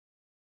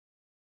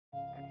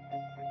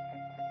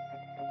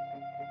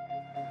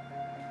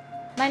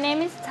My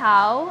name is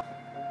Tao.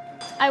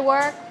 I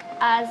work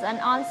as an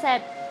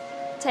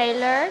on-set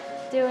tailor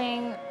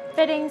doing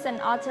fittings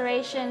and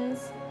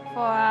alterations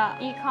for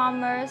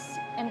e-commerce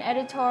and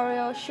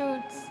editorial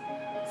shoots.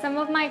 Some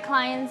of my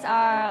clients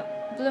are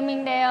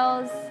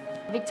Bloomingdale's,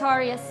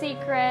 Victoria's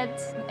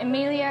Secret,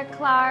 Emilia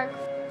Clarke,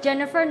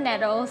 Jennifer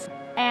Nettles,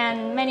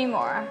 and many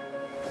more.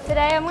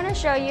 Today I'm going to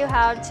show you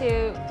how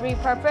to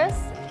repurpose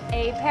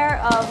a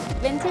pair of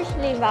vintage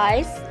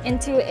Levi's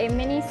into a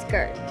mini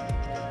skirt.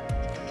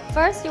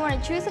 First, you want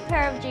to choose a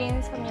pair of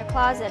jeans from your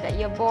closet that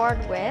you're bored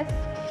with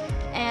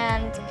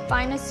and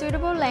find a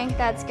suitable length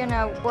that's going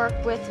to work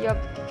with your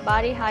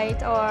body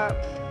height or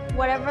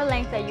whatever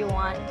length that you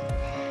want.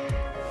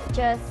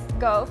 Just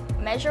go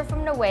measure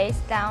from the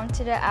waist down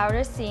to the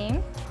outer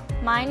seam.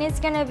 Mine is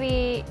going to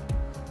be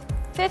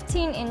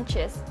 15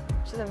 inches,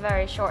 which is a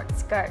very short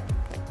skirt.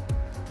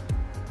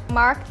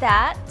 Mark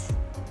that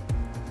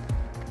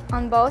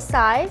on both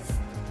sides.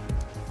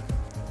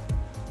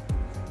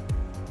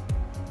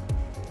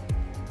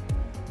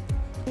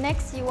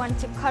 Next, you want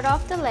to cut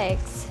off the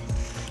legs.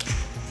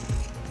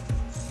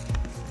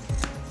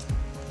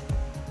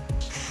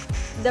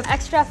 The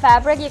extra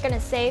fabric you're going to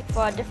save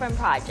for a different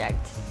project.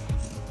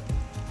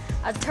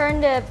 I'll turn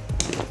the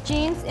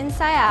jeans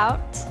inside out,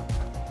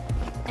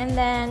 and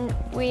then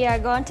we are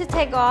going to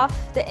take off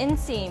the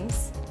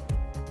inseams.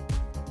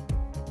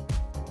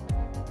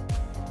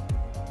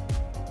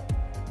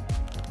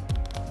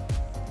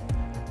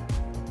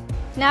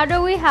 Now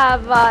that we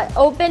have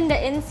opened the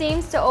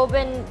inseams to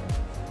open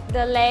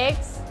the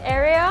legs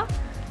area,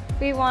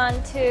 we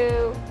want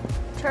to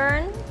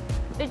turn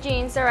the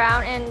jeans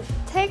around and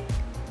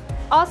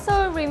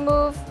also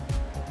remove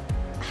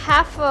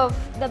half of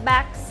the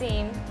back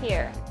seam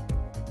here.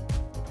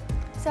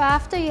 So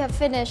after you have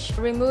finished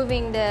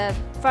removing the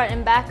front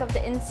and back of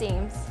the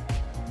inseams,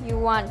 you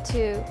want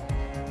to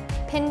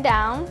pin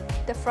down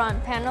the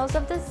front panels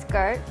of the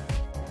skirt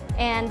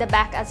and the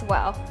back as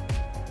well.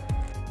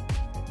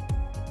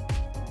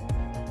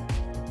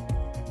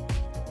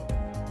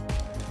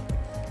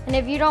 And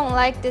if you don't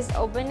like this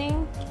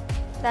opening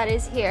that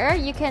is here,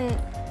 you can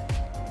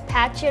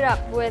patch it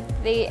up with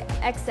the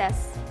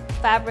excess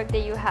fabric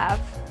that you have.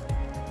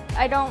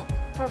 I don't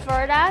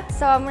prefer that,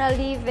 so I'm going to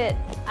leave it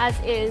as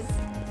is.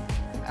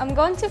 I'm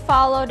going to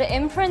follow the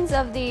imprints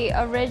of the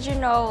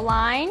original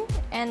line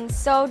and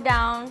sew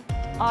down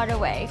all the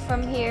way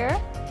from here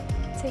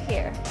to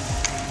here.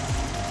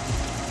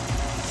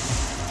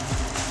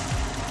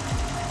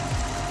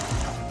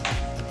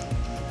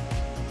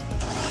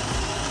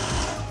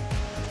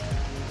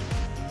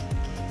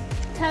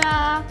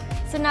 Ta-da!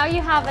 So now you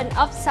have an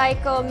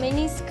upcycle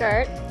mini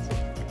skirt.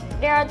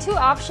 There are two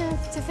options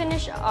to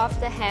finish off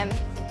the hem.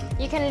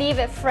 You can leave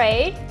it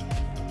frayed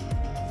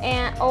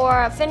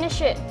or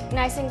finish it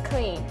nice and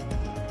clean.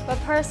 But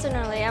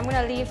personally, I'm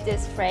gonna leave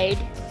this frayed.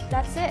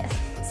 That's it.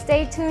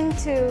 Stay tuned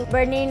to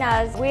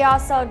Bernina's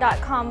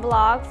wealsew.com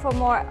blog for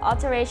more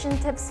alteration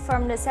tips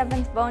from the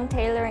 7th Bone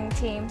tailoring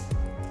team.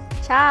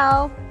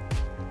 Ciao!